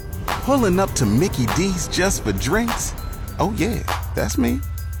Pulling up to Mickey D's just for drinks? Oh yeah, that's me.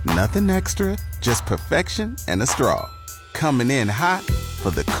 Nothing extra, just perfection and a straw. Coming in hot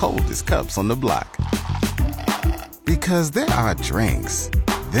for the coldest cups on the block. Because there are drinks.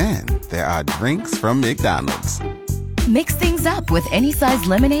 Then there are drinks from McDonald's. Mix things up with any size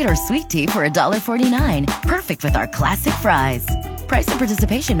lemonade or sweet tea for $1.49. Perfect with our classic fries. Price and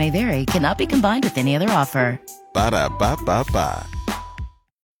participation may vary. Cannot be combined with any other offer. Ba-da-ba-ba-ba.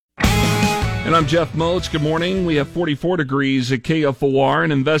 And I'm Jeff Moats. Good morning. We have 44 degrees at KFOR.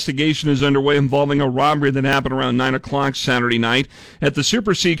 An investigation is underway involving a robbery that happened around 9 o'clock Saturday night at the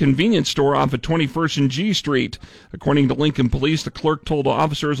Super C convenience store off of 21st and G Street. According to Lincoln Police, the clerk told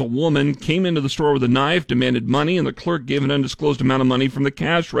officers a woman came into the store with a knife, demanded money, and the clerk gave an undisclosed amount of money from the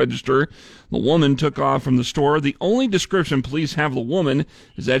cash register. The woman took off from the store. The only description police have of the woman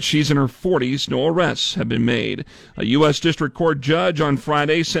is that she's in her 40s. No arrests have been made. A U.S. District Court judge on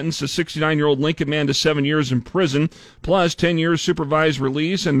Friday sentenced a 69-year-old Lincoln man to 7 years in prison, plus 10 years supervised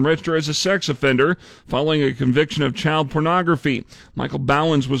release and register as a sex offender following a conviction of child pornography. Michael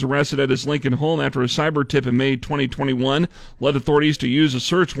Bowens was arrested at his Lincoln home after a cyber tip in May 2021 led authorities to use a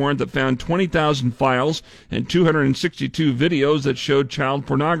search warrant that found 20,000 files and 262 videos that showed child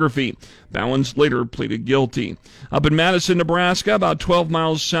pornography. Bowens later pleaded guilty. Up in Madison, Nebraska, about 12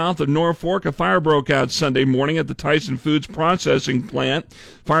 miles south of Norfolk, a fire broke out Sunday morning at the Tyson Foods processing plant.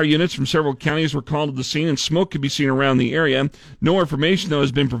 Fire units from several counties were called to the scene, and smoke could be seen around the area. No information, though,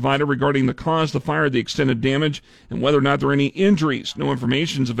 has been provided regarding the cause of the fire, the extent of damage, and whether or not there are any injuries. No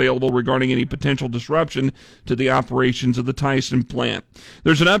information is available regarding any potential disruption to the operations of the Tyson plant.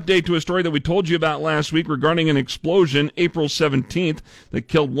 There's an update to a story that we told you about last week regarding an explosion April 17th that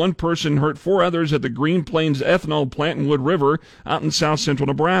killed one person, hurt four others at the Green Plains ethanol plant in Wood River out in south central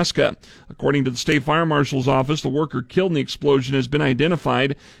Nebraska. According to the state fire marshal's office, the worker killed in the explosion has been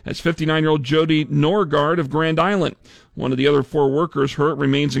identified as 59-year-old Jody Norgard of Grand Island. One of the other four workers hurt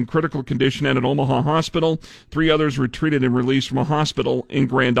remains in critical condition at an Omaha hospital. 3 others were treated and released from a hospital in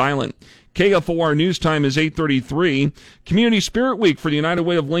Grand Island. KFOR News Time is 8:33. Community Spirit Week for the United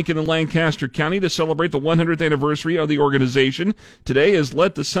Way of Lincoln and Lancaster County to celebrate the 100th anniversary of the organization. Today is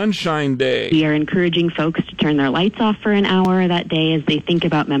Let the Sunshine Day. We are encouraging folks to turn their lights off for an hour that day as they think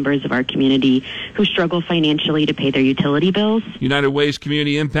about members of our community who struggle financially to pay their utility bills. United Way's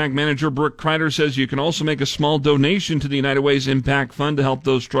Community Impact Manager Brooke Kreider says you can also make a small donation to the United Way's Impact Fund to help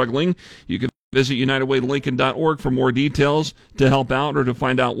those struggling. You can visit UnitedWayLincoln.org for more details to help out or to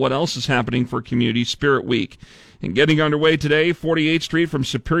find out what else is happening for Community Spirit Week. And getting underway today, 48th Street from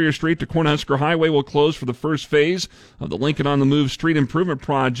Superior Street to Cornhusker Highway will close for the first phase of the Lincoln on the Move Street Improvement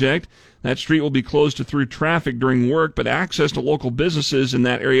Project. That street will be closed to through traffic during work, but access to local businesses in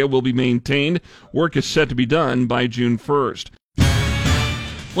that area will be maintained. Work is set to be done by June 1st.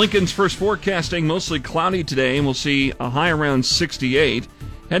 Lincoln's first forecasting mostly cloudy today, and we'll see a high around 68.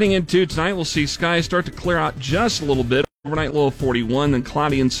 Heading into tonight, we'll see skies start to clear out just a little bit. Overnight low of 41, then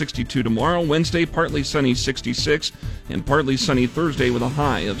cloudy and 62 tomorrow. Wednesday, partly sunny 66, and partly sunny Thursday with a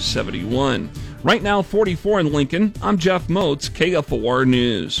high of 71. Right now, 44 in Lincoln. I'm Jeff Moats, KFOR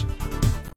News.